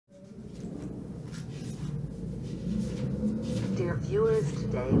dear viewers,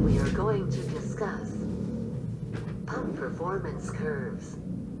 today we are going to discuss pump performance curves,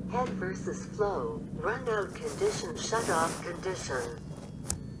 head versus flow, run-out condition, shut-off condition,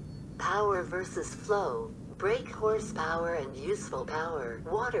 power versus flow, brake horsepower and useful power,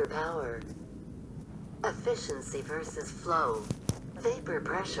 water power, efficiency versus flow, vapor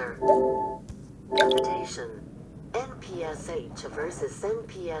pressure, cavitation, NPSHA versus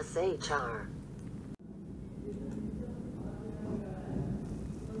NPSHR.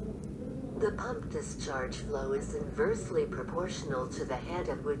 The pump discharge flow is inversely proportional to the head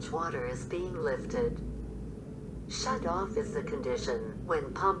at which water is being lifted. Shut off is the condition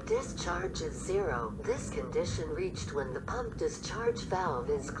when pump discharge is zero. This condition reached when the pump discharge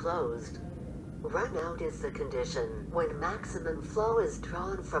valve is closed. Run out is the condition when maximum flow is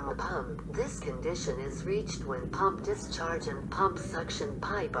drawn from a pump. This condition is reached when pump discharge and pump suction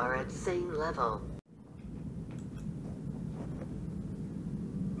pipe are at same level.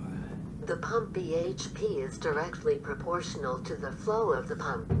 The pump BHP is directly proportional to the flow of the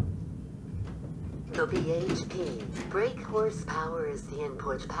pump. The BHP, brake horsepower, is the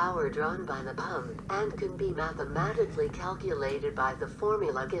input power drawn by the pump and can be mathematically calculated by the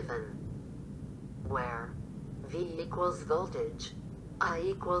formula given, where V equals voltage, I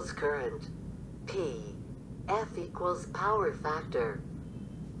equals current, P, F equals power factor,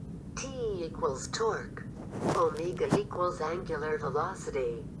 T equals torque, omega equals angular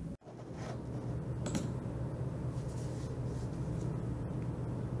velocity.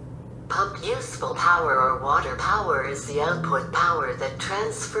 Pump useful power or water power is the output power that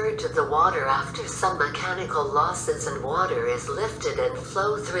transferred to the water after some mechanical losses and water is lifted and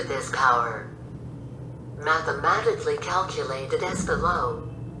flow through this power. Mathematically calculated as below,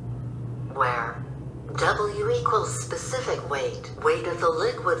 where W equals specific weight, weight of the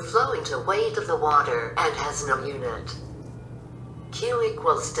liquid flowing to weight of the water, and has no unit. Q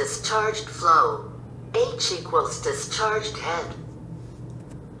equals discharged flow. H equals discharged head.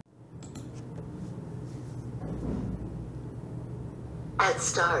 It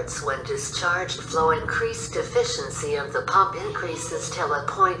starts when discharged flow increased efficiency of the pump increases till a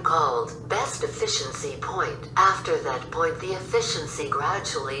point called best efficiency point. After that point the efficiency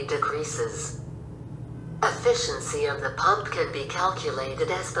gradually decreases. Efficiency of the pump can be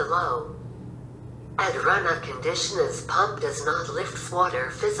calculated as below. At run-out condition, as pump does not lift water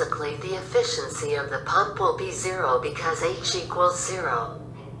physically, the efficiency of the pump will be zero because H equals 0.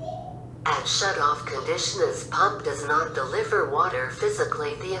 At shut-off condition, as pump does not deliver water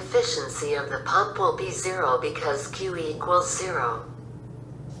physically, the efficiency of the pump will be zero because Q equals 0.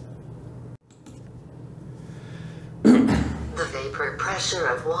 The vapor pressure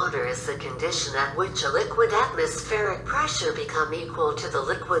of water is the condition at which a liquid atmospheric pressure become equal to the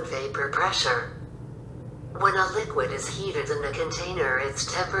liquid vapor pressure. When a liquid is heated in a container,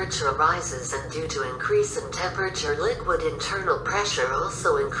 its temperature rises, and due to increase in temperature, liquid internal pressure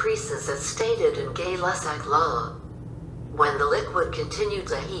also increases, as stated in Gay-Lussac law. When the liquid continues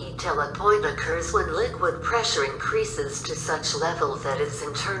to heat till a point occurs when liquid pressure increases to such level that its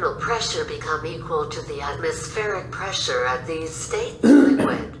internal pressure become equal to the atmospheric pressure at these states, the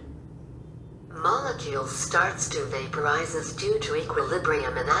liquid molecules starts to vaporizes due to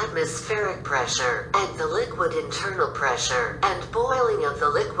equilibrium in atmospheric pressure and the liquid internal pressure, and boiling of the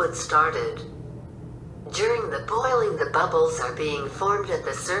liquid started. During the boiling, the bubbles are being formed at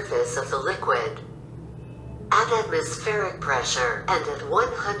the surface of the liquid at atmospheric pressure, and at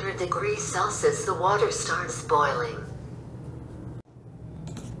 100 degrees Celsius the water starts boiling.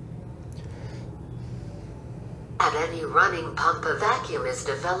 At any running pump, a vacuum is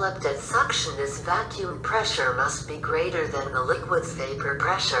developed at suction. This vacuum pressure must be greater than the liquid's vapor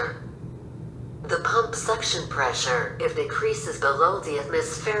pressure. The pump suction pressure, if decreases below the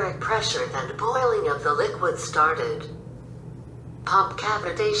atmospheric pressure, then boiling of the liquid started. Pump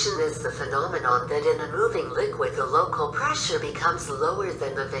cavitation is the phenomenon that in a moving liquid the local pressure becomes lower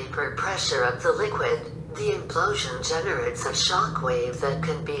than the vapor pressure of the liquid. The implosion generates a shock wave that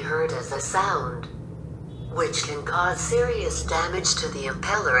can be heard as a sound, which can cause serious damage to the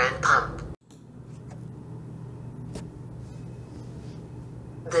impeller and pump.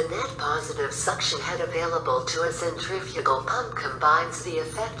 The net positive suction head available to a centrifugal pump combines the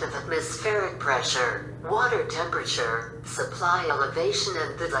effect of atmospheric pressure, water temperature, supply elevation,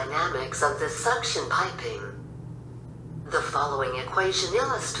 and the dynamics of the suction piping. The following equation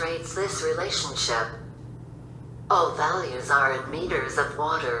illustrates this relationship. All values are in meters of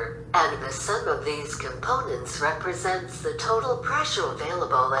water, and the sum of these components represents the total pressure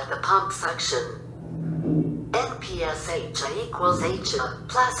available at the pump suction. NPSHR NPSHA equals HA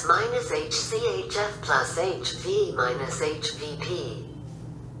plus minus HCHF plus HV minus HVP.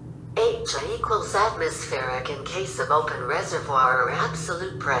 HA equals atmospheric in case of open reservoir or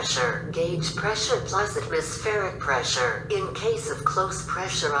absolute pressure, gauge pressure plus atmospheric pressure in case of close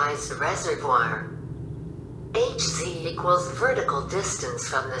pressurized reservoir. HC equals vertical distance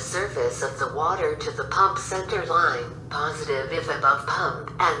from the surface of the water to the pump center line, positive if above pump,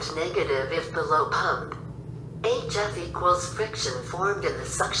 and negative if below pump. HF equals friction formed in the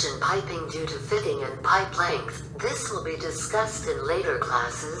suction piping due to fitting and pipe length. This will be discussed in later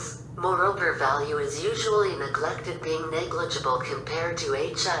classes. Moreover, value is usually neglected, being negligible compared to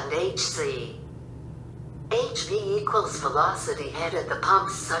HA and HC. HV equals velocity head at the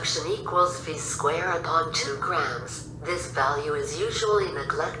pump's suction equals V square upon 2 grams. This value is usually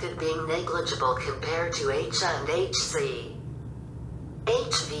neglected, being negligible compared to HA and HC.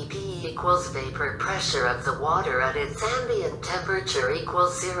 HVP equals vapor pressure of the water at its ambient temperature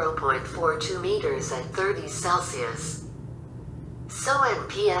equals 0.42 meters at 30 Celsius. So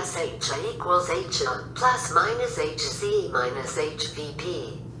NPSHA equals HA plus minus HC minus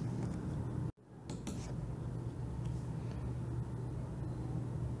HVP.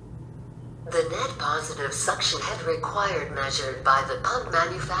 The net positive suction head required measured by the pump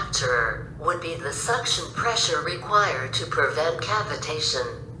manufacturer would be the suction pressure required to prevent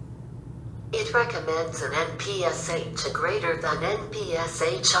cavitation. It recommends an NPSHA greater than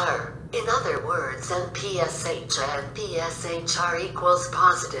NPSHR. In other words, NPSHA and NPSHR equals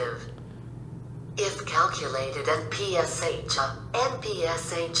positive. If calculated NPSHA,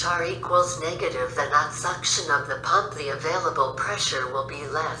 NPSHR equals negative, then at suction of the pump the available pressure will be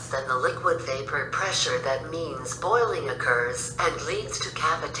less than the liquid vapor pressure. That means boiling occurs and leads to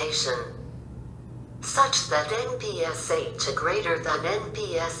cavitation, such that NPSHA greater than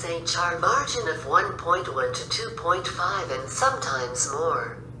NPSHR margin of 1.1 to 2.5 and sometimes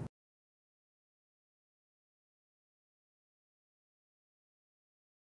more.